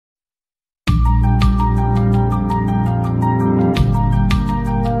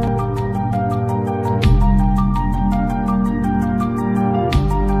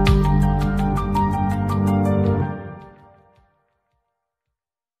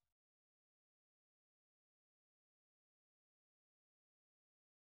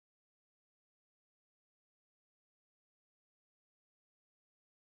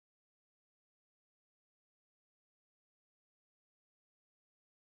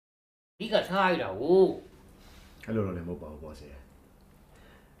你个差了哦。还落了两毛包包些，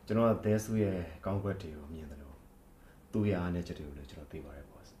ကျွန်တော်ကတဲဆူရဲ့ကောင်းကွက်တွေကိုမြင်တယ်လို့သူ့ရဲ့အားနဲ့ချက်တွေကိုလည်းကျွန်တော်သိပါတယ်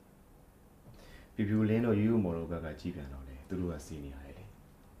ဘောစ်ပြပြလင်းတို့ယူမော်တို့ဘက်ကကြီးပြန်တော့လေသူတို့ကစီနေရတယ်လေ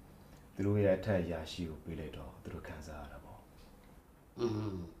သူတို့ရဲ့အထက်ရာရှိကိုပေးလိုက်တော့သူတို့ခံစားရတာပေါ့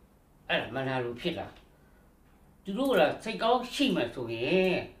အဲ့ဒါမနာလို့ဖြစ်တာသူတို့ကစိတ်ကောင်းရှိမှဆိုရ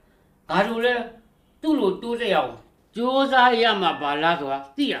င်ငါတို့လည်းသူ့လိုတိုးတဲ့အောင်ကြိုးစားရမှာပါလားဆိုတာ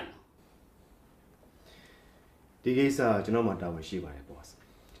သိရမှာဒီကိစ္စကျွန်တော်မှတာဝန်ရှိပါတယ်ဘောစ်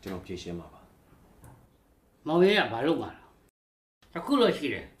ကျွန်တော်ဖြေရှင်းမှာပါမောင်ရဲကဘာလုပ်မှာလဲအခုလို့ရှိ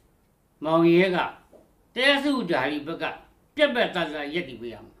တယ်မောင်ရဲကတဲစုဓာရီဘက်ကပြက်ပြက်သားသားရက်တည်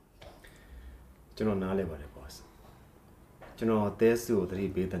ပေးရမှာကျွန်တော်နားလဲပါတယ်ဘောစ်ကျွန်တော်တဲစုကိုသတိ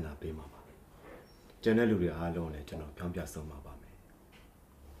ပေးတဲ့နာပေးမှာပါကျန်တဲ့လူတွေအားလုံးလည်းကျွန်တော်ဖြောင်းပြဆုံးမှာပါမယ်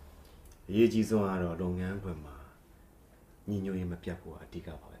အရေးကြီးဆုံးကတော့လုပ်ငန်းခွင်မှာညီညွတ်ရေးမပြတ်ဖို့အဓိက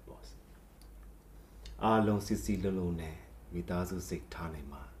ပါပဲဘောစ်အားလုံးစစ်စစ်လုံးလုံးနဲ့မိသားစုစိတ်ထားနိုင်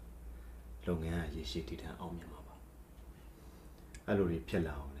မှာလုပ်ငန်းအရေးရှိတည်တံ့အောင်မြင်မှာပါအဲ့လိုတွေဖြစ်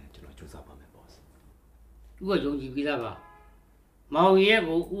လာအောင်လည်းကျွန်တော်ကြိုးစားပါမယ်ဘောစ်ဦးကယုံကြည်ပြီးသားပါမောင်ရဲ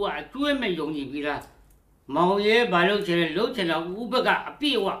ကိုဦးကအကျွေးမဲ့ယုံကြည်ပြီးသားမောင်ရဲဘာလို့ချင်လဲလုံးချင်တော့ဦးဘက်ကအပြ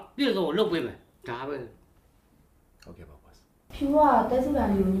ည့်အဝပြည့်စုံလုပ်ပေးမယ်ဒါပဲဟုတ်ကဲ့ပါဘောစ်ဖြူကတဲစုတာ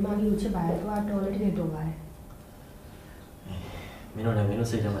လေးကိုညီမလေးကိုချစ်ပါတယ်သူကတော်လေးတကယ်တော်ပါတယ်မင်းတို့လည်းမင်းတို့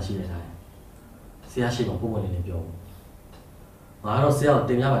စိတ်ထဲမှာရှိနေတာဆရာရှိမှပုံဝင်နေပြောငါတော့ဆရာကို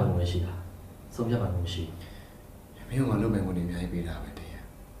တင်ပြပိုင်မှုပဲရှိတာဆုံးဖြတ်ပိုင်မှုမရှိမင်းကလုပ်ပိုင်မှုတွေအများကြီးပေးတာပဲတည်း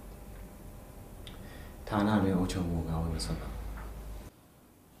ဌာနတွေအုပ်ချုပ်မှုကဝင်ဆက်ပါ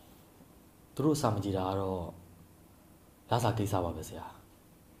သူတို့စာမကြည့်တာကတော့လာစာကိစ္စပါပဲဆရာ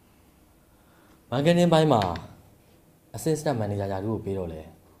မားကတ်တင်းပိုင်းမှာ assistant manager ရာထူးကိုပေးတော့လေ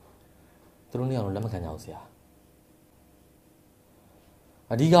သူတို့နှစ်ယောက်လုံးလက်မခံကြဘူးဆရာ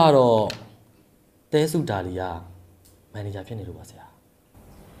အဓိကတော့တဲစုဒါလီကမန်နေဂျာဖြစ်နေလို့ပါဆရာ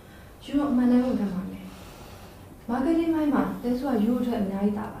ယူအမှန်တမ်းကိုခံပါမယ်မားကတ်တင်းပိုင်းမှာတဲစုကယူအတွက်အများ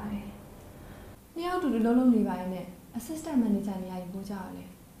ကြီးတာပါတယ်နှစ်ယောက်တူတူလုံးလုံးနေပါရင်လည်း assistant manager နေရာယူဖို့ကြရတယ်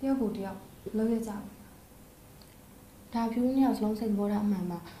တယောက်ကိုတယောက်လုံးရကြတယ်ဒါဖြူနှစ်ယောက်စလုံးစိတ်ဘောတာအမှန်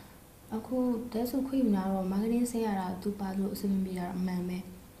ပါအခုတဲစုခွေးယူလာတော့မားကတ်တင်းဆင်းရတာသူပါလို့အဆင်မပြေတာအမှန်ပဲ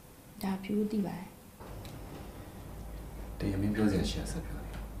ဒါဖြူသိပါတယ်တရားမင်းပြောစရာရှိရဆက်ပြောတယ်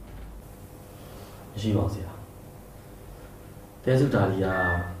မရှိပါဘူးဆရာတဲစုဒါလီက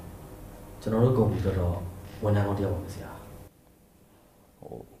ကျွန်တော်တို့ကုမ္ပဏီတော့ဝန်ထမ်းကောင်းတယောက်ပါပဲဆရာ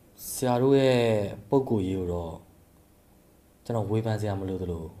ဆရာတို့ရဲ့ပုံကိုရေးကိုတော့ကျွန်တော်ဝေဖန်စရာမလိုသ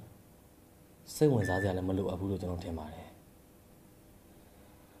လိုစိတ်ဝင်စားစရာလည်းမလိုအပ်ဘူးလို့ကျွန်တော်ထင်ပါတယ်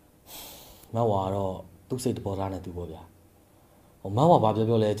မဝါတော့သူ့စိတ်တပေါ်သားနဲ့သူပေါ့ဗျာမဝါဘာ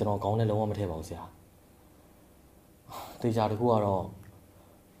ပြောလဲကျွန်တော်ကောင်းတဲ့လုံးဝမထည့်ပါဘူးဆရာတေချာတခုကတော့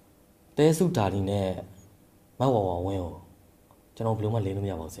တဲစုဒါလီနဲ့မဝါဝင်းကိုကျွန်တော်ဘယ်လိုမှလိမ့်လို့မ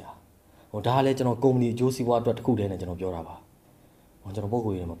ရပါဘူးဆရာဒါကလည်းကျွန်တော်ကုမ္ပဏီအကျိုးစီးပွားအတွက်တစ်ခုတည်းနဲ့ကျွန်တော်ပြောတာပါကျွန်တော်ပုံ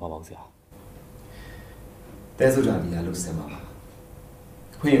ကိုရေးမှာပါပါဘူးဆရာတဲစုဒါလီကလို့ဆင်ပါပါ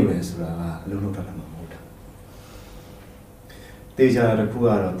ခွင့်ယူရဲဆိုတာကအလုံးလုံးထွက်လာမှာမဟုတ်တာတေချာတခုက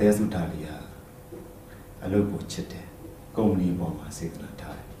တော့တဲစုဒါလီကအလုပ်ကိုချစ်တယ်ကုမ္ပဏီပေါ်မှာစေတနာ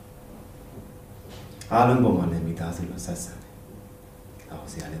ထားတယ်အားလုံးပေါ်မှာလည်းမိသားစုလိုဆက်ဆံတယ်ဒါကို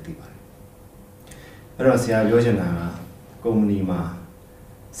ဆရာလည်းသိပါတယ်အဲ့တော့ဆရာပြောချင်တာကကုမ္ပဏီမှာ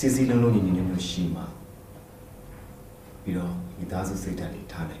စီစီလုံးလုံးညီညီမျိုးရှိမှာပြီးတော့မိသားစုစိတ်ဓာတ်လေး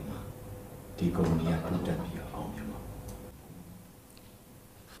ထားနိုင်မှာဒီကုမ္ပဏီကတိုးတက်ပြီးအောင်မြင်မှာ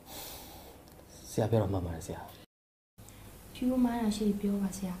ဆရာပြောတော့မှန်ပါတယ်ဆရာဖြူမားရရှိပြောပါ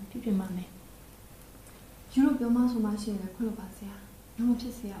ဆရာပြပြပါမယ်ယူလို့ပြောမှဆိုမှရှိရင်ခွင့်လို့ပါဆရာဘာမှဖြ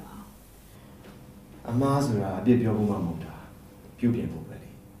စ်စေရပါအောင်အမားဆိုတာအပြစ်ပြောဖို့မှမဟုတ်တာပြုပြင်ဖို့ပဲ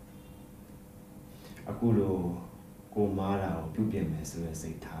လေအခုလိုကိုမားတာကိုပြုပြင်မယ်ဆိုရယ်စိ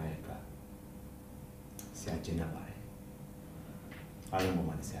တ်ထားတဲ့အတွက်ဆရာကျင့်တတ်ပါတယ်အားလုံးပေါ်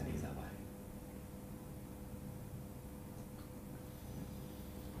မှာဆရာလေးစားပါတယ်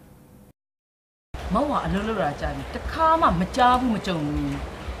မောင်ကအလုပ်လုပ်တာကြာပြီတခါမှမကြားဘူးမကြုံဘူး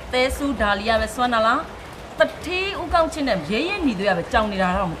တဲဆူဒါလီယာပဲစွမ်းတာလားတထေးဥကောင်းချင်းနဲ့ရဲရဲညီတွေရပဲကြောင်နေတာ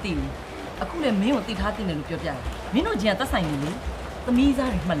တော့မသိဘူးအခုလည်းမင်းကိုသိထားသိတယ်လို့ပြောပြတယ်မင်းတို့ကြီးကသက်ဆိုင်နေလေသမီး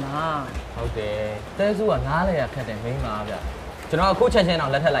စားတွေမှတ်လားဟုတ်တယ်တဲဆူကနားလဲရခက်တယ်မိန်းမဗျကျွန်တော်အခုချက်ချင်း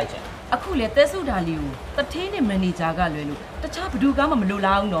တော့လက်ထက်လိုက်ချင်အခုလေတဲဆူဒါလီကိုတထေးနဲ့မန်နေဂျာကလွယ်လို့တခြားဘယ်သူကမှမလို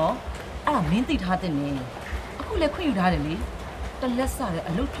လားဘူးနော်အဲ့ဒါမင်းသိထားတဲ့နေအခုလည်းခွင့်ယူထားတယ်လေတလက်စားတဲ့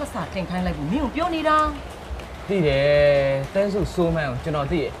အလုတ်ထွက်စာတင်ခိုင်းလိုက်ဖို့မင်းကိုပြောနေတာသိတယ်တဲဆူစိုးမန်းကိုကျွန်တော်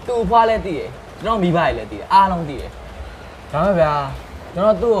သိတယ်သူ့ဖွားလည်းသိတယ်ကျွန်တော်မိဘတွေလည်းသိတယ်အားလုံးသိတယ်ဒါမှဗျာကျွန်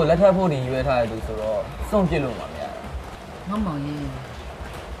တော်သူ့ကိုလက်ထပ်ဖို့တင်ရွေးထားရသူဆိုတော့စွန့်ပစ်လို့ပါဗျာမမောင်ရဲ့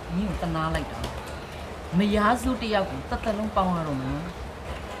မင်းကို တနာလိုက်တာမယားစုတယောက်ကိုတသက်လုံးပေါင်းရတော့မယ်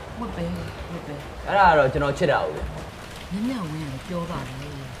ဝတ်ပဲအဲ့ဒါကတော့ကျွန်တော်ချစ်တာဟုတ်ညညဝင်းကပြောပါလေ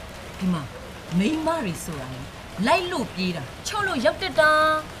ဒီမှာမိန်းမတွေဆိုတာလိုက်လို့ပြေးတာချော့လို့ရောက်တက်တာ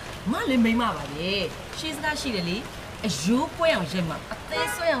မလည်းမိန်းမပါလေရှေးစကားရှိတယ်လေအယိုးပွဲအောင်ရက်မှာအသေး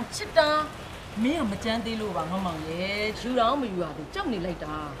ဆွဲအောင်ချစ်တာမင်းကမကြမ်းသေးလို့ပါငမောင်ရဲ့ယူတော့မယူရဘူးကြောက်နေလိုက်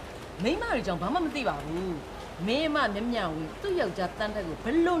တာမိန်းမတွေကြောင့်ဘာမှမသိပါဘူးမင်းမမျက်မျက်ဝင်သူ့ယောက်ျားတန်းတက်ကိုဘ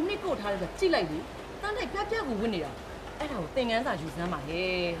လို့နှိပ်ကိုထားလဲဆိုကြည့်လိုက်လေတန်းတက်ပြပြကိုဝင်နေတာအဲ့ဒါကိုသင်ငန်းစာယူစမ်းပါလေ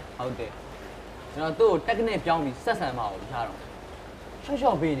ဟုတ်တယ်ကျွန်တော်သူ့ကိုတက်ကနေပြောင်းပြီးဆက်ဆံပါဦးထားတော့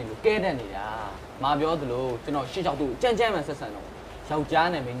ရှော့ပေးနေလို့ကဲတက်နေတာမပြောသလိုကျွန်တော်ရှေ့ချောက်သူ့ကြမ်းကြမ်းမှဆက်ဆံတော့ယောက်ျား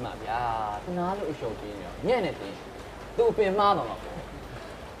နဲ့မိန်းမဗျာတနာလို့အရှုပ်ပေးနေတော့ညံ့နေတယ်သူ့ပင်မှားတော့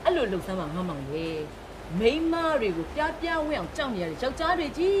အဲ့လိုလှုပ်ဆမ်းပါငမောင်ရေမိန်းမတွေကိုပြပြဝင်းအောင်ကြောက်နေရတယ်ယောက်ျားတွေ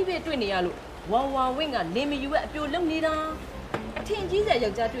ကြီးပဲတွေ့နေရလို့ဝါဝါဝင်းကလင်းမယူရဲ့အပြိုလုံနေတာအထင်ကြီးစရာ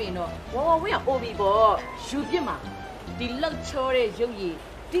ယောက်ျားတွေ့ရင်တော့ဝါဝါဝင်းကအိုပြီပေါ့ယူပြစ်မှာဒီလောက်ချောတဲ့ရုပ်ရည်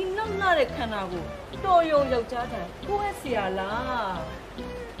ဒီလောက်လာတဲ့ခန္ဓာကိုတော်ရုံယောက်ျားတန်ကိုယ့်ရဲ့ဆရာလား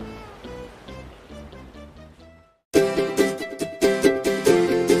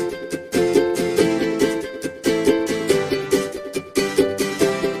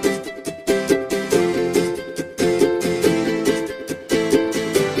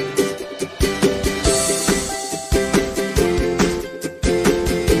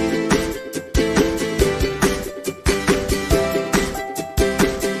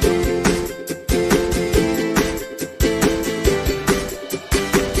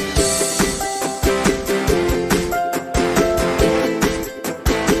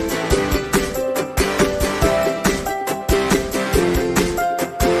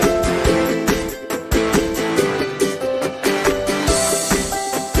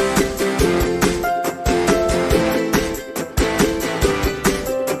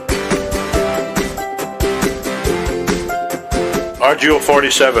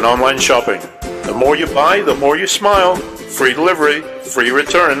RGO47 online shopping. The more you buy, the more you smile. Free delivery, free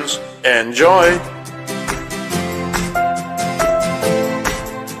returns. Enjoy!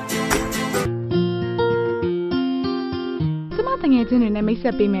 ကျမတငယ်ချင်းတွေနဲ့မိတ်ဆ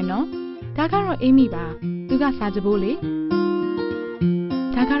က်ပေးမယ်နော်။ဒါကတော့အေးမိပါ။သူကစားကြဖို့လေ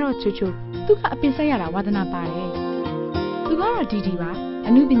။ဒါကတော့ချူချူသူကအပင်ဆက်ရတာဝါသနာပါတယ်။သူကတော့ဒီဒီပါ။အ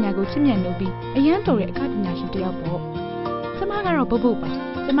မှုပညာကိုချစ်မြတ်လို့ပြီးအရန်တော်တဲ့အကပညာရှင်တယောက်ပေါ့။ကျမကတော့ပုတ်ပုတ်ပါ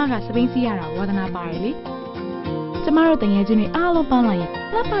ကျမကစပိန်စီးရတာဝါသနာပါတယ်လေကျမတို့တငယ်ချင်းတွေအားလုံးပန်းလိုက်ရင်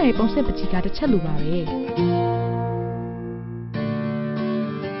လက်ပါရဲ့ပုံစံပချီကတစ်ချက်လိုပါပဲ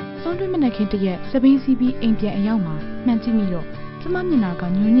စောင်းတွင်းမနက်ခင်းတရက်စပိန်စီးပြီးအိမ်ပြန်အရောက်မှာမှန်ကြည့်မိတော့ကျမမျက်နှာက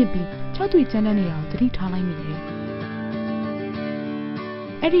ညှို့ညစ်ပြီးချောက်သွေ့ကျန်းတဲ့နေတာကိုသတိထားလိုက်မိတယ်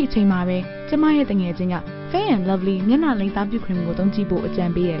အဲ့ဒီအချိန်မှာပဲကျမရဲ့တငယ်ချင်းက Fair and Lovely မျက်နှာလိမ်သားပြုတ်ခရင်ကိုသုံးကြည့်ဖို့အကြံ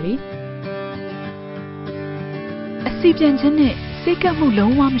ပေးရလေစီပြန်ခြင်းနဲ့စိတ်ကပ်မှု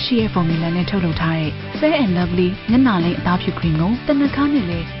လုံးဝမရှိတဲ့ formula နဲ့ထုတ်လုပ်ထားတဲ့ Fair and Lovely မျက်နှာလိမ်အသားဖြူ cream ကိုတနခါနဲ့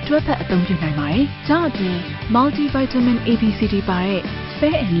လည်းတွဲဖက်အသုံးပြုနိုင်ပါတယ်။ကြောင့်အပြင် multivitamin ABCD ပါတဲ့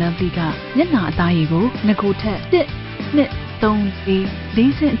Fair and Lovely ကမျက်နှာအသားရည်ကိုငကိုထက်1 2 3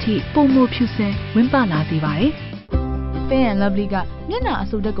 4 ဆင့်အထိပိုမိုဖြူစင်ဝန်းပလာစေပါတယ်။ Fair and Lovely ကမျက်နှာအ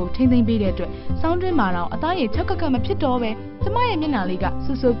ဆူဓာတ်ကိုထိမ့်သိမ်းပေးတဲ့အတွက်စောင်းတွင်းမှာတော့အသားရည်6ကမဖြစ်တော့ပဲကျမရဲ့မျက်နှာလေးက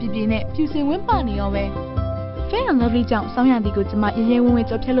ဆူဆူပြပြနဲ့ဖြူစင်ဝန်းပနေရောပဲFair and Lovely ကြောင့်စောင်းရသည်ကိုကျမရဲရဲဝံ့ဝံ့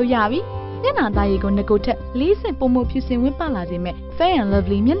ကြော်ဖြတ်လို့ရပြီ။မျက်နှာသားရည်ကိုငကိုထက်4 ဆင့်ပုံမှုဖြူစင်ဝန်းပလာစေမဲ့ Fair and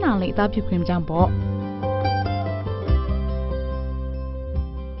Lovely မျက်နှာလိမ်အသားဖြူ cream ကြောင့်ပေါ့။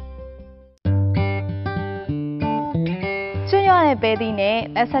ကျွတ်ရတဲ့ပဲသီးနဲ့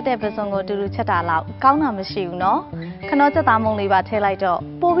လက်ဆက်တဲ့ပစုံကိုတူတူချက်တာလောက်ကောင်းတာမရှိဘူးနော်။ခနောချက်သားမုံလေးပါထည့်လိုက်တော့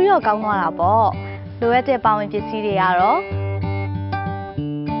ပိုပြီးတော့ကောင်းသွားတာပေါ့။လိုအပ်တဲ့ပါဝင်ပစ္စည်းတွေကတော့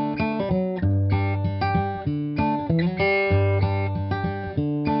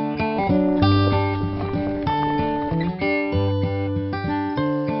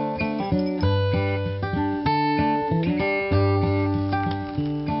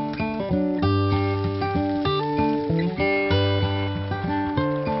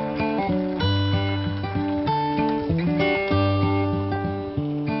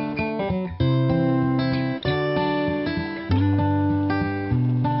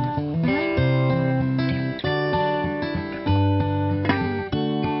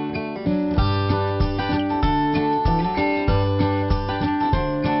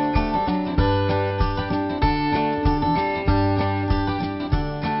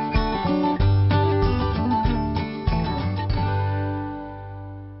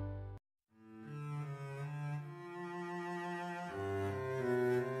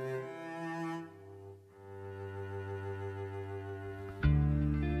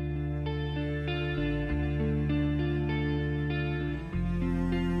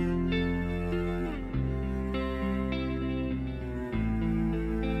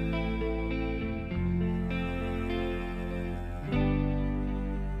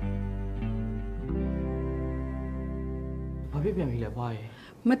ဖြစ်ပြန်ပြီလဲဖွားရေ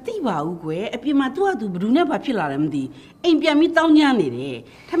မသိပါဘူးကွယ်အပြင်မှာသူ့ဟာသူဘယ်သူနဲ့ဘာဖြစ်လာလဲမသိအိမ်ပြန်ပြီးတောင်းညမ်းနေတယ်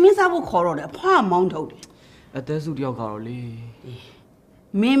ထမင်းစားဖို့ခေါ်တော့တယ်အဖွားကမောင်းထုတ်တယ် အသေးစုတယောက်ကတော့လေ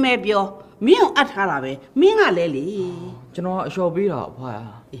မင်းမဲပြောမင်းကိုအပ်ထားတာပဲမင်းကလဲလေ ကျွန်တော်ကအလျှော်ပေးတာဖွား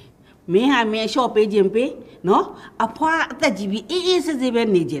ရ မင်းဟာမင်းအလျှော့ပေးခြင်းပေးနော်အဖွားအသက်ကြီးပြီးအေးအေးဆေးဆေးပဲ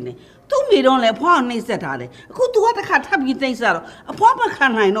နေခြင်းတယ်သူ့မိတော့လဲအဖွားကိုနှိမ့်ဆက်ထားတယ်အခု तू ကတစ်ခါထပ်ပြီးနှိမ့်ဆက်တော့အဖွားမခံ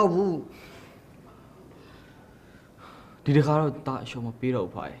နိုင်တော့ဘူး ဒီတစ်ခါတော့တာအလျှော်မပေးတော့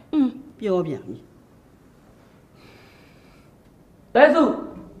ဘူးဖွားရေ ပြောပြန်ပြီ တဲစု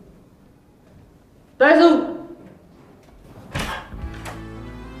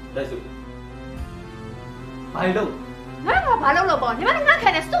ဘာလို့ငါဘာလုပ်လို့ပေါ့ညီမငါခံ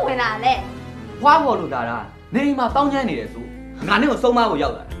နေစုဝင်လာလေ ဖွားပေါ်လို့လာတာနေအိမ်မှာတောင်းကျမ်းနေတယ်ဆိုငါနဲ့ကိုစုံမကိုရော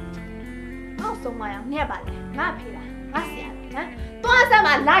က်လာတယ် အောက်ဆုံးမရအောင်နဲ့ပါလေငါဖေးလားငါဆရာဟမ်တွားဆက်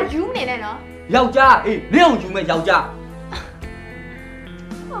မှာလာယူနေတယ်နော် ယောက်ျားအေးနင့်အောင်ယူမဲ့ယောက်ျား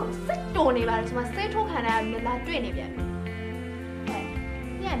ဟောစိတ်တော်နေပါလေဒီမှာစိတ်ထုတ်ခံရတာလာတွေ့နေပြန်ပြီဟဲ့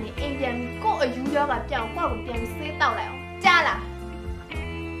ညနေအိမ်ပြန်ကို့အယူရောကပြောင်းကို့ကိုပြန်ဆေးတောက်လိုက်အောင်ကြားလား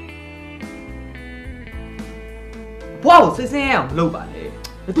ဖွားကိုစစ်စင်းရအောင်မလုပ်ပါနဲ့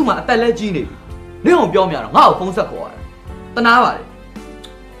သူ့မှာအသက်လဲကြီးနေပြီနင့်အောင်ပြောမြတော့ငါ့ကိုဖုန်းဆက်ခေါ်ရတာတနာပါလေ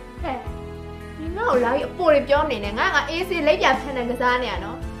ဟဲ့ဒီငါ့ကိုလာပြီးအပေါ်တွေပြောနေနေငါအေးစေးလိပ်ပြဖန်တဲ့ကစားနေရ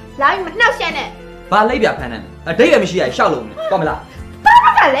နော်လာပြီးမနှောက်ရှက်နဲ့ ဘာလိုက်ပြဖမ်းနေအတိတ်ရမရှိရရှောက်လို့နေကောက်မလား ဘာမှ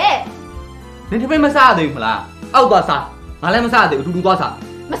မလဲ နင်တပည့်မစားသေးဘူးမလားအောက်သွားစားငါလည်းမစားသေးဘူးအတူတူသွားစား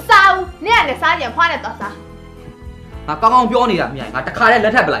မစားဘူးနဲ့ကလည်းစားကြံဖွားနဲ့သွားစား ငါကောင်းကောင်းပြောနေတာမြင်ငါတခါတည်းလ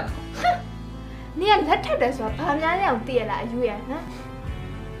က်ထပ်ပလိုက် နင်ကလက်ထက်တယ်ဆိုတော့ဘာများလဲအောင်သိရလားအယူရဟမ်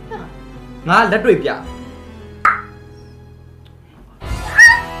ငါလက်တွေ့ပြ ဘာ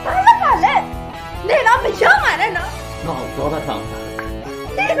မှမလဲနေတော့မရောက်ပါနဲ့နော် ငါ့ကိုတော့ဆောင်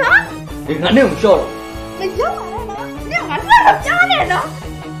နေနော် ဒီငါနဲ့ကိုရှော့တော့ မရောက်ပါနဲ့နော်နေကလည်းပြောနေနော်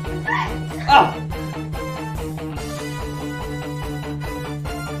အာ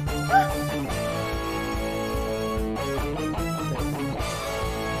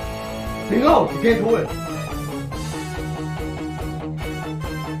ဒီကောတကယ်ထိုးရ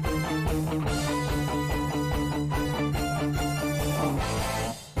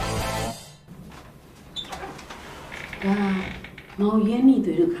မောင်ရဲမိ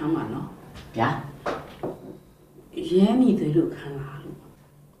တွေလို့ခံပါနော်ဗျာရဲမိတွေလို့ခံလာလို့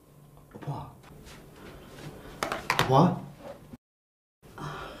ဖွာ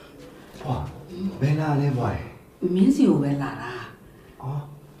ဖွာဘယ်လာလဲဘွား မင်းစီကိုပဲလာတာ အော်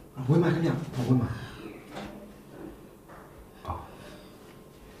ဝင်ပါခင်ဗျဝင်ပါအော်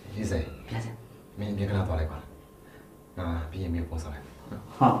ရေးစေ ဗျာဆရာ မင်းပြန်ခဏသွားလိုက်ပါငါပြီးရင်မင်းပုံစားလိုက်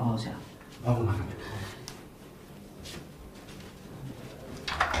ဟုတ်ဆရာ ဟုတ်ပါခင်ဗျ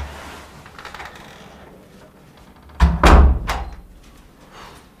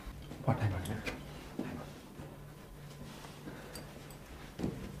ဘာတိုင်းပါလဲ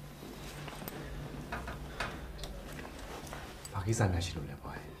ဘာကိစ္စများရှိလို့လဲ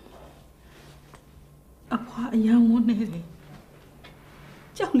ဘွား အဖွားအယံဝန်းနေတယ်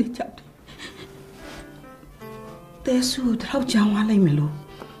ကြောက်လေကြောက်တယ်တဲဆူတော့ကြောင်သွားလိုက်မလို့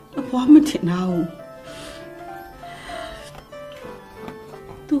အဖွားမထင်တော့ဘူး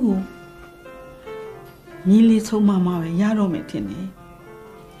သူ့မြင်းလေးဆုံးမမပဲရတော့မယ်ထင်တယ်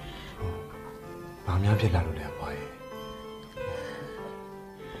ဘာများဖြစ်လာလို့လဲဘွား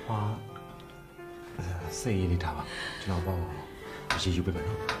ဟာစိတ်ရည်လေးထားပါကျွန်တော်ပေါ့အရေးယူပေးမယ်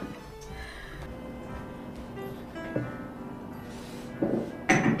နော်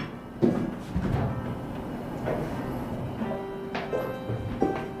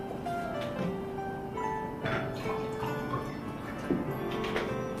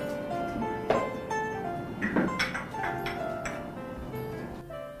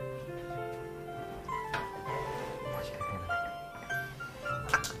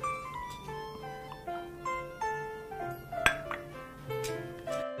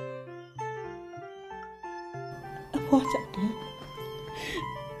အဖွားကြောက်တယ်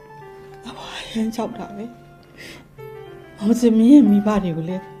အဖွားရမ်းကြောက်တာပဲမောင်စမင်းရဲ့မိဘတွေကို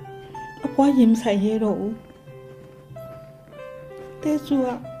လည်းအဖွားရင်မဆိုင်ရဲတော့ဘူးတဲဆူက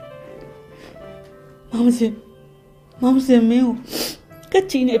မောင်စမင်းကိုကက်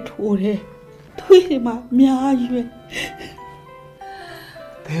ချီနဲ့ထိုးတယ်ထွေးတယ်မှာအများကြီးပဲ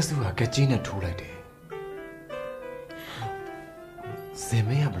တဲစုကကကြီးနဲ့ထိုးလိုက်တယ်စင်မ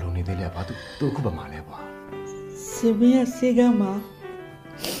င်းကဘလို့နေသေးလဲဘာသူအခုပါမလဲကွာ စမင်းရဲ့စေကမ်းမှာ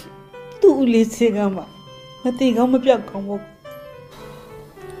သူ့ဦးလေးစေကမ်းမှာမသိကောင်းမပြောက်ကောင်းဘူး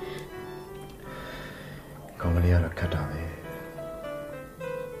ကောင်းကလေးကတော့ခတ်တာပဲ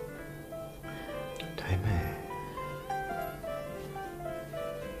ဒါပေမဲ့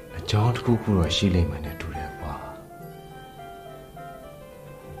John Kuku or Shilling man to their bar.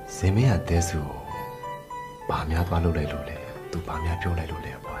 Semia Desu, Bamia Balule, to Bamia Pule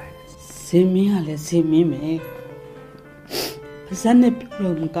boy. Semia, let's see me. Sane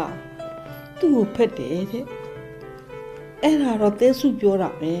Plumga, tu petted. Era rotesu piora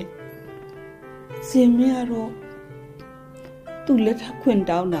me. Semia ro. Tu let her quint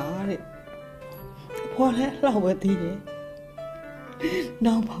down now. What a flower dear.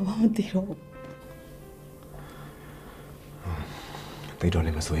 Now, Papa, dear. They don't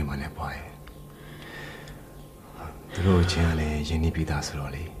even swim on a boy. The road channel, Jenny Pita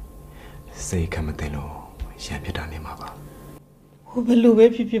slowly. Say, come at Shapitan Maba. Who will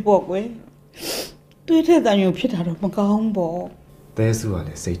be people away? Do it than you pit out of Macombo. There's what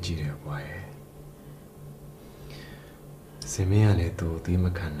I say, Gideon, boy. Similarly to the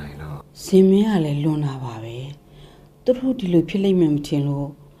Macan, Similarly, Luna Babe. The road you pilly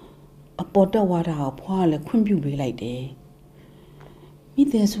memtino. A pot of water, a poil, a quimbu be like day. Me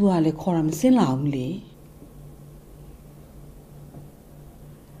there's who I call him sin loudly.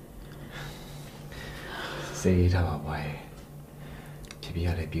 Say it our way. To be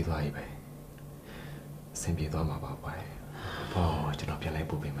a bit like Simply thought about why. Oh, do not be like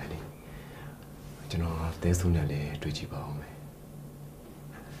Bobby Melly. Do not, there's sooner to cheap on me.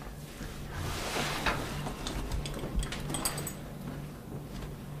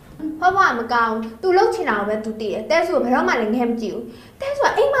 Papa, I'm going to look in our bed today. That's what I'm telling him to. That's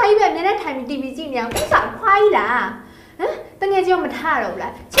what in my bed, and time TV now. That's a quite. Then as you're Mataro,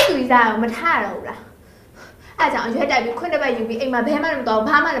 Chiku is our Mataro. As I said, I couldn't buy you be in my payment or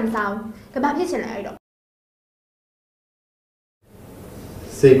Pama sound. The baptism idol.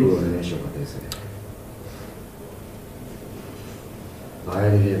 Say good and show what they say. I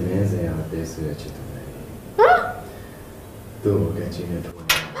did a man's out there search it. Huh? Do get you into one.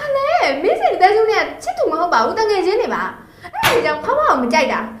 Missing that's only a chitu about the Geneva. I don't come home,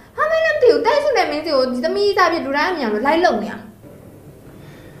 Jada. How many of you? That's what I mean to the me that you ran young like Lonia.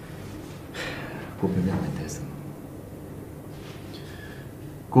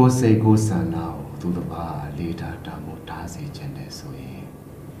 Go say go son now to the bar later Damo Tazi Genesoi.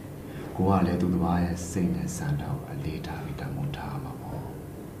 Go on to the wire sing and sand out a later with Damo Tama.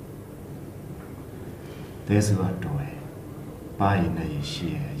 There's what do it. Buying a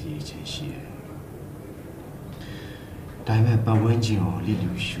share, each share. Diamond Bawangio,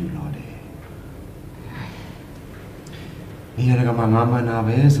 little shoe lordy. Here I got my mamma and I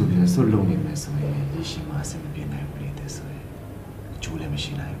was so lonely, Miss Way. She must have been able this way. Julia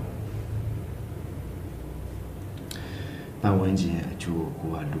machine. Bawangi, a Jew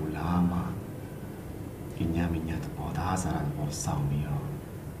who are do lama. In Yamin yet, or the hazard of Saumio.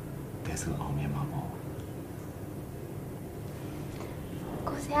 There's a home, mamma.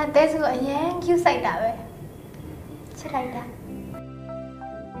 That's what I am. You say that way. Should I that?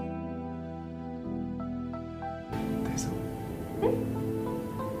 That's all.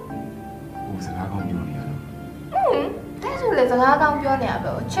 Who's a hog on your That's what the hog on your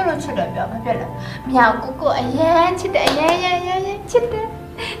level. Children, Meow, Coco, a yan, chit, chit,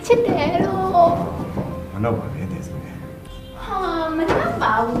 oh. I know what it is. Oh,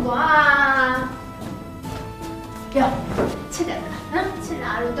 Madame, yo, children.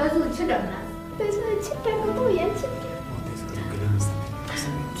 Children, those children. There's a chicken to yen.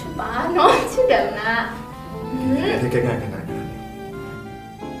 No, children.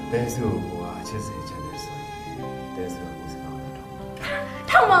 There's who watches each other's way. There's who's not.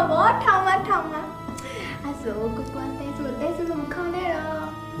 Tama. I saw good one. There's a little corner.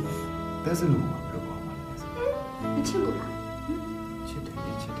 There's a little one. Children.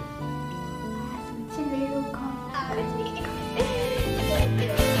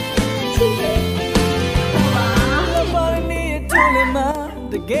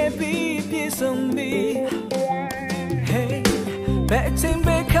 The gay be some be. Hey, betting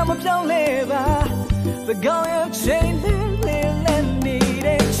become a young labor. The guy chain and need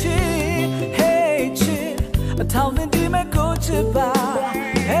a chi. Hey, chi, a town in the coach bar.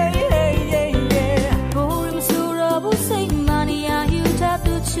 Hey. Boring so rubble say money, you tap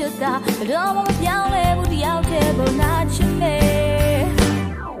to chita. But don't want to young labor, the out there, but not you may.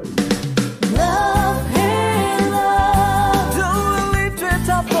 Love.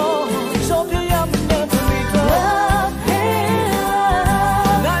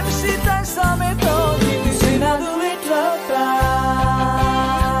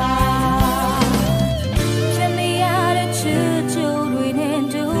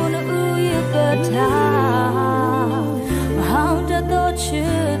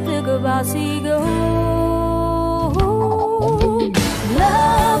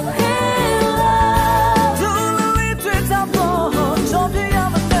 Love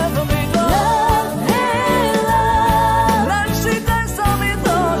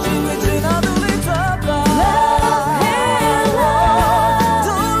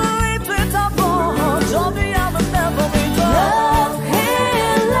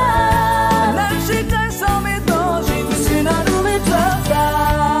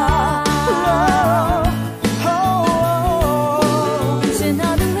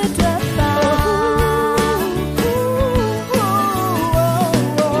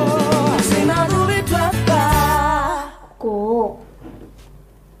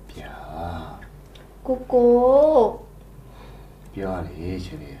Coco. Purely,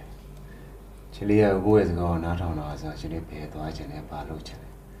 Chile. Chile, who is gone not on us, Chile pay to watch and a palo chile.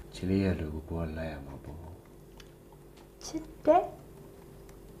 Chile, look, poor lamb. Chite?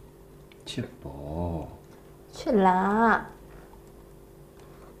 Chipo. Chilla.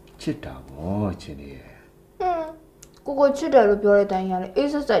 Chitabo, Chile. Coco chitaပြောတဲ့တိုင်းရတယ်အေး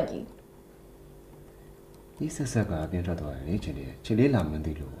ဆက်ဆက်ကြီး ဒီဆက်ဆက်ကပြင်ထွက်သွားတယ်လေချီလေးလာမ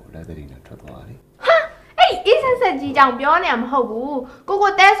သိလို့လက်သတိနဲ့ထွက်သွားတယ် ဟာအဲ့အေးဆက်ဆက်ကြီးကြောင့်ပြောနေမှာမဟုတ်ဘူးကို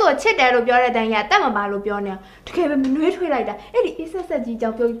ကိုတဲဆိုချစ်တယ်လို့ပြောတဲ့တိုင်းရတက်မပါလို့ပြောနေတကယ်ပဲမနှွေးထွေးလိုက်တာအဲ့ဒီအေးဆက်ဆက်ကြီးကြော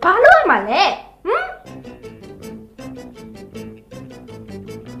င့်ပြောပြီးဘာလို့ရမှာလဲဟ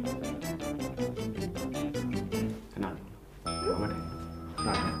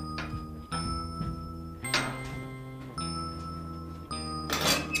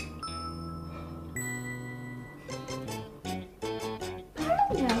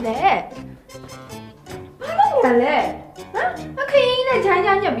လဲဟမ်အခင်းနဲ့ချိုင်းချ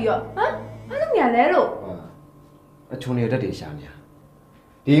ညက်ပြီးတော့ဟမ်ဘာလို့ညာလဲလို့ အချုံနေတတ်တယ်ရှာများ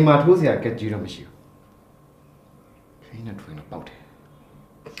ဒီမှာထိုးစရာကက်ကြီးတော့မရှိဘူးခင်းနဲ့ထွင်တော့ပေါက်တယ်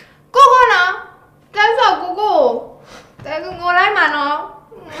ကိုကိုနော်တဲဆော့ကိုကိုတဲကငိုလိုက်မှာနော်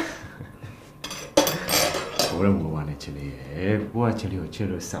ဘိုးရမိုးပါနဲ့ချစ်လေးရဲ့ကိုကချစ်လေးကိုချစ်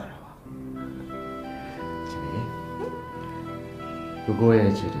လို့စတာပါချစ်လေးကို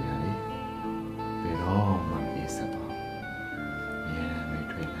ရဲ့ချစ်တယ်လေဘယ်တော့မှပြေးဆက်တော့မြန်မေး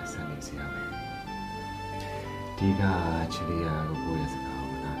ထွေးလက်ဆက်နေစီရမယ်ဒီကချစ်လေးကကိုရဲ့စကား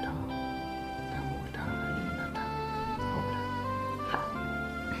ကိုနားထောင်တမိုးထားလေးနားထောင်ဟုတ်လား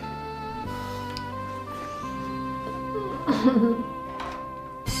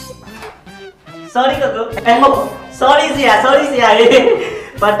sorry ကိုအဲ့မဟုတ် sorry ဆရာလေး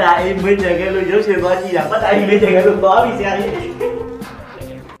ပတ်တာအိမ်မင်းကြခဲ့လို့ရုပ်ရှင်သွားကြည့်တာပတ်တာအိမ်မင်းကြခဲ့လို့သွားပြီဆရာလေးချစ်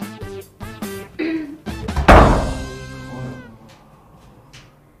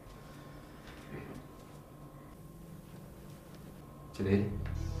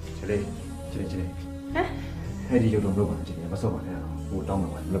လေးဟဲ့ဒီလိုတော့လုပ်ပါချစ်လေးမစော့ပါနဲ့ဟိုတောင်းမှာ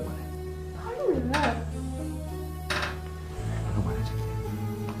လုပ်ပါနဲ့ ဘာလို့လဲ လုပ်ပါနဲ့ချစ်လေး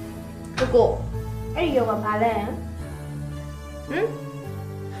ကိုကိုအဲ့ဒီရောကဘာလဲဟမ်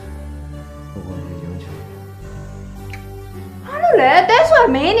ကိုရဲ့ရုံးချင် ဘာလို့လဲတဲဆို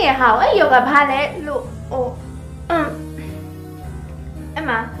မင်းနေဟာအဲ့ဒီရောကဘာလဲလို့ဟိုအမ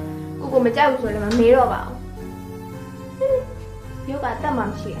ကိုကိုမကြောက်ဘူးဆိုလည်းမမေးတော့ပါဘူးရောကတတ်မှ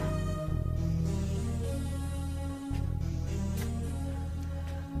မရှိတာ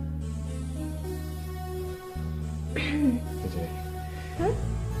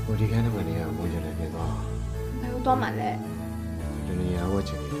ဟိုဒီကနေ့ကနေရမိုးကြလည်းပြန်သွား ဘယ်လိုတော့မှလဲ ဒီနေရာဝတ်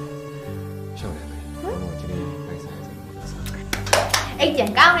ချင်ရှောက်ရတယ်ဟိုချင်ပိုက်ဆိုင်စလို့ဆို အဲ့ကြံ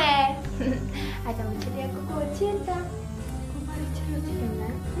ကောင်းတယ်အဲ့ကြောင့်ချစ်တဲ့ကိုကိုချစ်တာကိုမလေးချစ်လို့ချစ်တယ်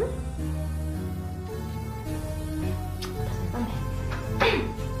လားဟမ်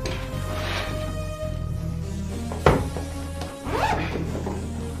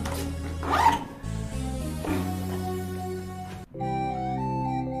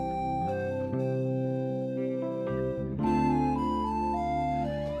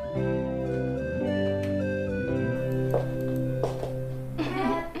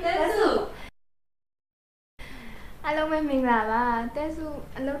အလုံးမင်္ဂလာပါတဲစု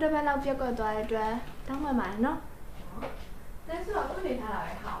အလုံးတစ်ပတ်လောက်ပြတ်ကွက်သွားတဲ့အတွက်တောင်းပန်ပါတယ်နော်တဲစုကခုနေထားတာ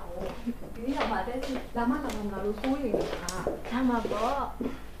ပဲဟာဟိုဒီနေ့တော့မှတဲစုလာမလို့စိုးရိမ်နေတာဒါမှပေါ့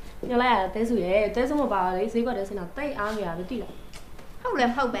ညလိုက်ရတဲစုရဲ့တဲစုမပါလေဈေးကွက်တဲစင်တော့တိတ်အားနေရလို့တိလား ဟုတ်လဲ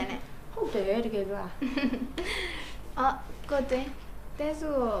မဟုတ်ပဲနဲ့ ဟုတ်တယ်တကယ်ပြောတာ အော်ကိုတင်တဲစု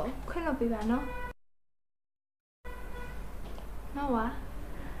ကိုခွင့်လို့ပြပါနော်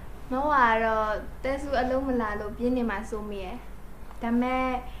နော်ဝါတော့တဲစုအလုံးမလာလို့ပြင်းနေမှာစိုးမိရဲ့ဒါမဲ့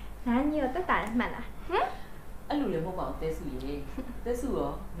နားကြီးတော့တက်တာလည်းမှန်လားဟမ် အဲ့လိုလည်းမဟုတ်ပါဘူးတဲစုရေတဲစု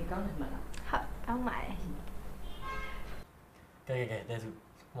ရောနေကောင်းတယ်မှန်လား ဟုတ်ကောင်းပါတယ် ကဲတဲစု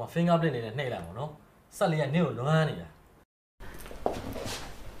ဟို fingerprint နေနဲ့နှိပ်လိုက်ပါတော့ဆက်လေးကနင့်ကိုလွမ်းနေတာ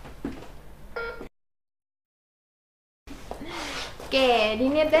ကဲဒီ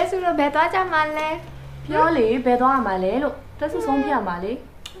နေ့တဲစုတော့ဘယ်သွားကြမှာလဲ ပြောလေဘယ်သွားရမှာလဲလို့တဲစုဆုံးပြရမှာလေ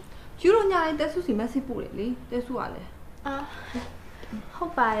ယူရိုညာလေးတဲဆုစီမက်ဆေ့ပို့တယ်လေတဲဆုကလည်း အာဟု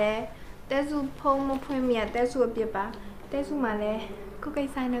တ်ပါတယ်တဲစုဖုံးမဖွင့်မိရတဲစုအပြစ်ပါတဲစုမှလည်းကိုကိ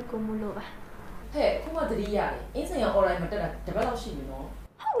စ္စနဲ့ကိုမှုလို့ပါ ဟဲ့ခုမှတတိရတယ်အင်းစင်ရော online မှာတက်တာတပတ်လောက်ရှိပြီနော်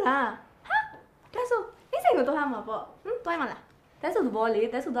ဟုတ်လားဟာတဲစုအိစိန်ကိုတော့လာမှာပေါ့တွိုင်းမလား တဲစုသဘောလေ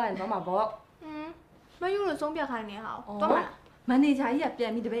တဲစုသွားရင်သွားမှာပေါ့ မယူလို့ဆုံးပြခိုင်းနေဟာတွိုင်းမလား မန်နေဂျာကြီးကပြ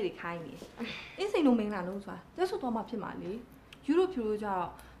န်ပြီးတပည့်တွေခိုင်းနေအင်းစိန်လုံးမင်္ဂလာလုံးဆိုတာတဲဆုသွားမှဖြစ်မှာလေယူရိုဖြူလို့ကြတော့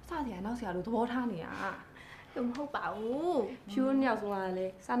စ စစရာနောက်စရာလို့သဘောထားနေတာ သူမဟုတ်ပါဘူး ဖြိုးနှစ်ယောက်ဆုံးကလ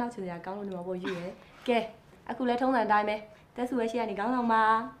ည်းစားနောက်ချင်စရာကောင်းလို့နေမှာပေါ့ယူရယ်ကဲအခုလည်းထုံးစံတိုင်းပဲတက်စုပဲရှိရနေကောင်းဆောင်ပါ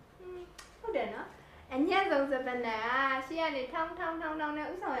ဟုတ်တယ်နော်အညက်ဆုံးစပနာရှေ့ကနေထောင်းနဲ့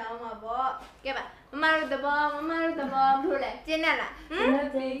ဥဆောင်ရအောင်ပါပေါ့ကဲပါမမတို့တဘောဘလို့လဲကျင်းနဲ့လားဟမ်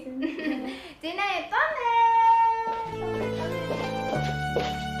ကျင်းနဲ့တော့လေ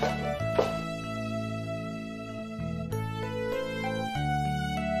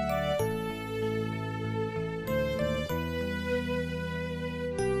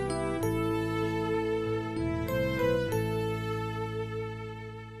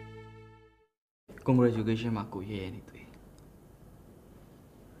congratulation မှာကိုရဲနေတွေ့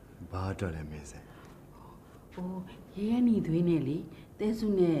ဘာအတွက်လဲမင်းစင် ဟိုရဲနီသွေးနဲ့လေတဲစု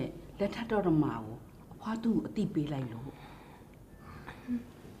နဲ့လက်ထပ်တော့မှာကိုအဖွားသူ့အတိပေးလိုက်လို့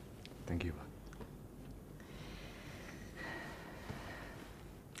Thank you ပါ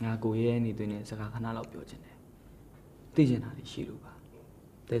ငါကိုရဲနေတွေ့နေစကားခဏလောက်ပြောချင်တယ်သိချင်တာတွေရှိလို့ပါ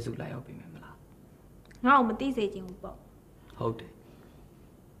တဲစုလိုက်ရောက်ပြီမယ်မလား ငါ့ကိုမသိစေချင်ဘူးပေါ့ ဟုတ်တယ်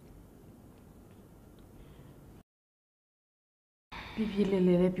ပြပြလေး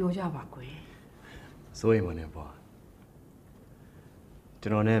လေးလေးပြောကြပါကွယ် စိုးရိမ်မနေပေါ့ကျွ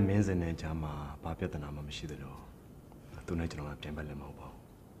န်တော်နဲ့မင်းစင်နဲ့ကြားမှာဘာပြဿနာမှမရှိသလိုသူနဲ့ကျွန်တော်ကပြန်ပတ်လည်းမဟုတ်ပါဘူး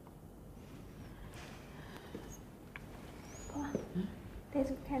တဲ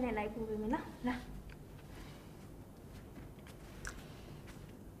စုခန်းနဲ့လိုက်ပူပြီမလားလာ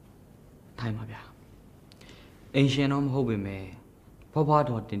ထိုင်ပါဗျာအိမ်ရှင်တော့မဟုတ်ပေမဲ့ဖွားဖွား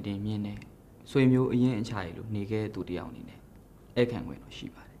တော်တင်တင်မြင့်နဲ့ဆွေမျိုးအရင်အချာရီလို့နေခဲ့တဲ့သူတယောက်အနေနဲ့အဲ့ခံခွင့်တော့ရှိ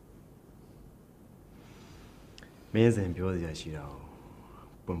ပါတယ် မင်းစင်ပြောစရာရှိတာကို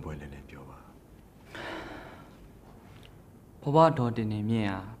ပွင့်ပွင့်လင်းလင်းပြောပါ ဖွားဖွားတော်တင်တင်မြင့်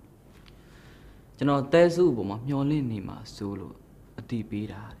ဟာကျွန်တော်တဲစုအပေါ်မှာမျောလင့်နေမှာစိုးလို့အတိပေး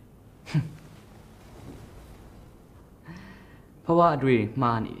တာဖွားဖွားအတွေ့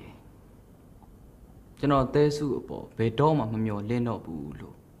မှားနေတယ်ကျွန်တော်တဲစုအပေါ်ဘယ်တော့မှမမျောလင့်တော့ဘူး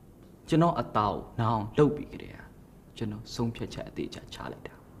လို့ကျွန်တော်အသားကိုနားအောင်လှုပ်ပြီးကြတယ်ကျွန်တော်ဆုံးဖြတ်ချက်အသေးချာချလိုက်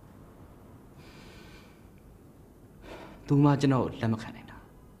တာသူမှကျွန်တော်ကိုလက်မခံနိုင်တာ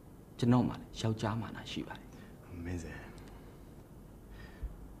ကျွန်တော်မှလည်းယောက်ျားမှနာရှိပါတယ် မင်းစင်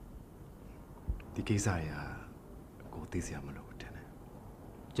ဒီကိစ္စရာကိုသိစရာမလိုဘူးတဲ့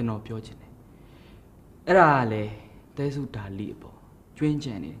ကျွန်တော်ပြောချင်တယ်အဲ့ဒါကလေတဲစုဒါလီအပေါ်ကျွင်း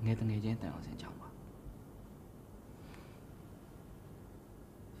ကြံနေငယ်တငယ်ချင်းတန်အောင်စင်ကြောင်းပါ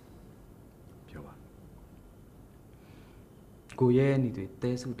ပြောပါ ကိုရဲနေတွေ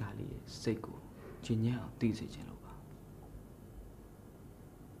တဲစုဒါလီရဲ့စိတ်ကိုကျဉ်ညံ့အောင်သိစေချင်လို့ပါ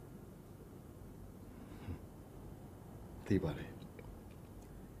သိပါလေ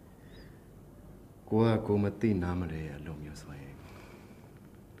ကိုမသိနားမလဲရလို့မျိုးဆိုရင်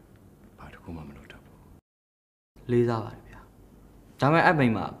ဘာတစ်ခုမှမလုပ်တော့ဘူး လေးစားပါတယ်ဗျာဒါပေမဲ့အဲ့ပိ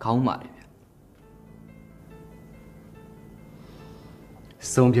န်မှာခေါင်းပါတယ်ဗျာ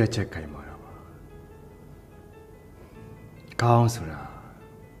ဆုံးဖြတ်ချက်ခိုင်မာတော့ပါကောင်းဆိုတာ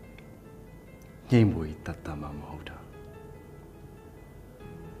ညှိမွေတတ်တတ်မှမဟုတ်တာ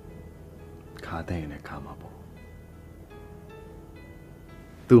ခါတဲ့နဲ့ခါမှာပေါ့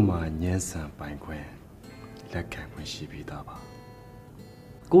သူ့မှာညှင်းဆန်ပိုင်ခွင့်လက်ခံခွင့်ရှိပြီးသားပါ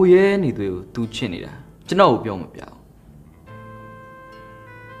ကိုရဲနေတွေကိုသူချစ်နေတာကျွန်တော်ကိုပြောမပြအောင်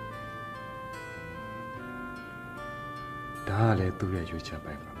ဒါကလည်းသူ့ရဲ့ရွေးချယ်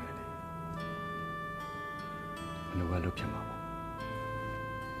ပိုင်ပါပဲလေဘယ်လိုပဲလုပ်ဖြစ်မှာပေါ့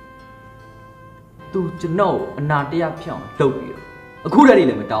သူကျွန်တော်ကိုအနာတရားဖြောင်းလုပ်ပြီးတော့အခုတည်း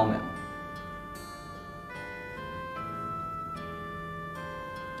လည်းမတောင်းမယ်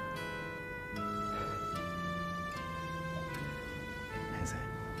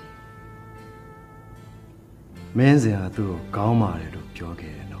မင်းစင်ကသူ့ကိုကောင်းပါတယ်လို့ပြော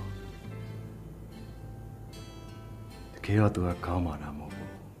ခဲ့တယ်နော်တကယ်တော့သူကကောင်းပါတာမဟုတ်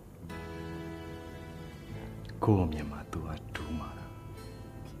ဘူးကိုယ့်အမြင်မှာသူကဒူးမှာတာ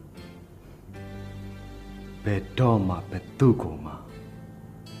ဘယ်တော့မှဘယ်သူ့ကိုမှ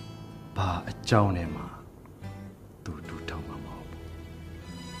ဘာအကြောင်းနဲ့မှသူဒူးထောက်မှာမဟုတ်ဘူး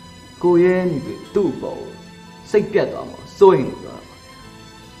ကိုရဲနေတွေသူ့ပေါ်စိတ်ပြတ်သွားမှာစိုးရင်လို့ပြောတာ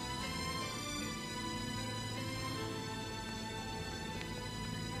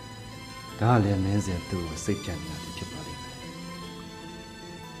ဒါလည်းမင်းစင်သူ့ကိုစိတ်ကြံနေတာဖြစ်ပါလိမ့်မယ်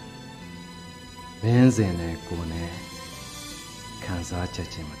မင်းစင်နဲ့ကိုနဲ့ခံစားချက်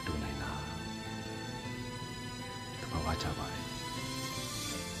ချင်းမတူနိုင်တာတဘာဝချပါလေ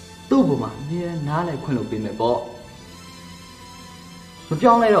သူ့ဘုံမှာအမြဲနားလိုက်ခွင့်လို့ပေးမယ်ပေါ့မ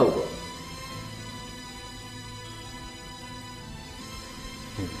ပြောင်းလဲတော့ဘူးပေါ့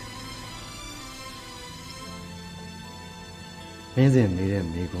မင်းစင်နေတဲ့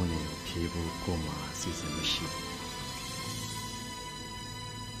မိကုန်းတွေကိုဖြေဖို့ကိုမှအစီအစဉ်မရှိဘူး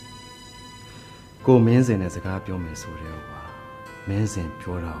ကိုမင်းစင်နဲ့စကားပြောမယ်ဆိုတဲ့ဟောမင်းစင်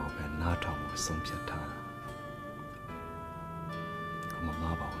ပြောတာကိုပဲနားထောင်ဖို့ဆုံးဖြတ်ထားတာကိုမမ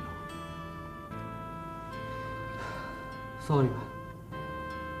ပါဘူးနော် sorry ပါ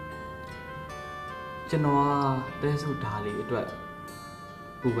ကျွန်တော်ကတဲဆုဓာလေးအတွက်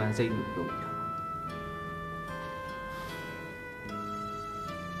ပူပန်စိတ်လို့ပြောပြတာ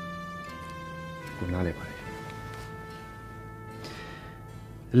ကိုနားလဲပါတယ်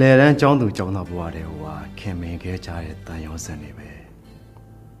လေရန်ကျောင်းသူကျောင်းသားဘဝတဲ့ဟိုဟာခင်မင်ခဲ့ကြတဲ့တန်ရုံးစံနေပဲ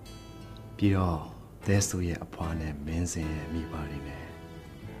ပြီးတော့သဲဆူရဲ့အဖွားနဲ့မင်းစင်ရဲ့မိဘတွေနဲ့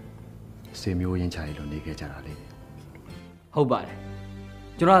ဆွေမျိုးရင်းချရီလိုနေခဲ့ကြတာလေ ဟုတ်ပါတယ်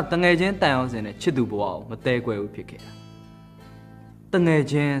ကျွန်တော်တငယ်ချင်းတန်အောင်စင်နဲ့ချစ်သူဘဝကိုမတဲကွယ်ဘူးဖြစ်ခဲ့တာတငယ်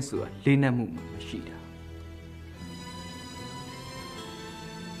ချင်းဆိုတာလေးနက်မှုမရှိတာ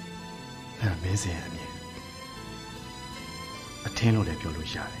မင်းစင်ရဲ့အမြင်အထင်းလို့လည်းပြောလို့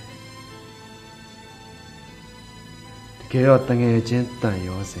ရတယ်တကယ်တော့တငယ်ချင်းတန်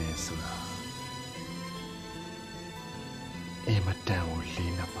ရောစင်ဆိုတာအိမ်မတန်ကို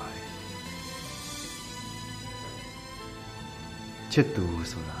လေးနက်ပါတယ်ချစ်သူ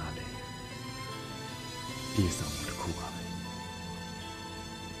ဆိုတာလေပြေဆုံးမှုတစ်ခုပါပဲ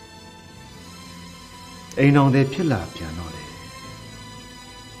အိမ်တော်တွေဖြစ်လာပြန်တော့လေ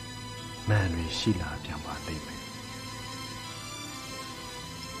မန်တွေရှိလာပြန်ပါလိမ့်မယ်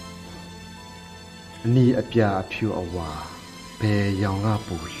အနီးအပြာအဖြူအဝါဘယ်ရောင်က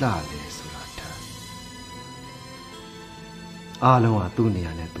ပူလှလဲဆိုတာထားအားလုံးကသူ့နေ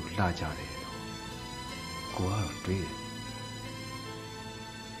ရာနဲ့သူလှကြတယ်ကိုကတော့တွေးတယ်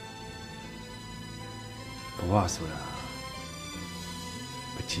ဘဝဆိုတာ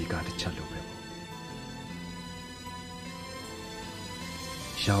ပချီကတစ်ချက်လိုပဲပေါ့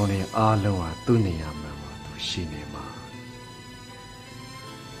ရောင်နေအားလုံးကသူ့နေရာမှာသူရှိနေမှာ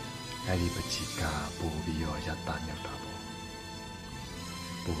အဲ့ဒီပချီကပို့ပြီးတော့ရတမြောက်တာပေါ့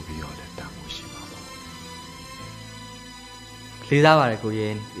ပို့ပြီးတော့လည်းတန်ဖို့ရှိမှာပေါ့ လေးစားပါတယ်ကိုရဲ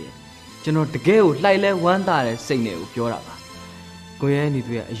နေသူရဲ့ကျွန်တော်တကယ်ကိုလှိုက်လဲဝမ်းသာတဲ့စိတ်နဲ့ကိုပြောတာပါကိုရဲနေ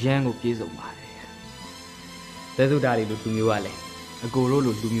သူရဲ့အရန်ကိုပြေးစုံပါတယ်တဲစုတာတွေလိုလူမျိုးကလည်းအကိုတို့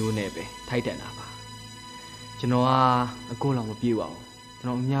လိုလူမျိုးနဲ့ပဲထိုက်တန်တာပါကျွန်တော်ကအကိုလောက်မပြေးပါဘူးကျွန်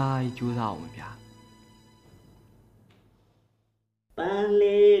တော်အများကြီးကြိုးစားအောင်ဗျာ ပန်း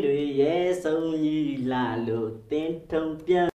လေးတွေရဲဆုံးကြီးလာလို့တင်းထုံပြန်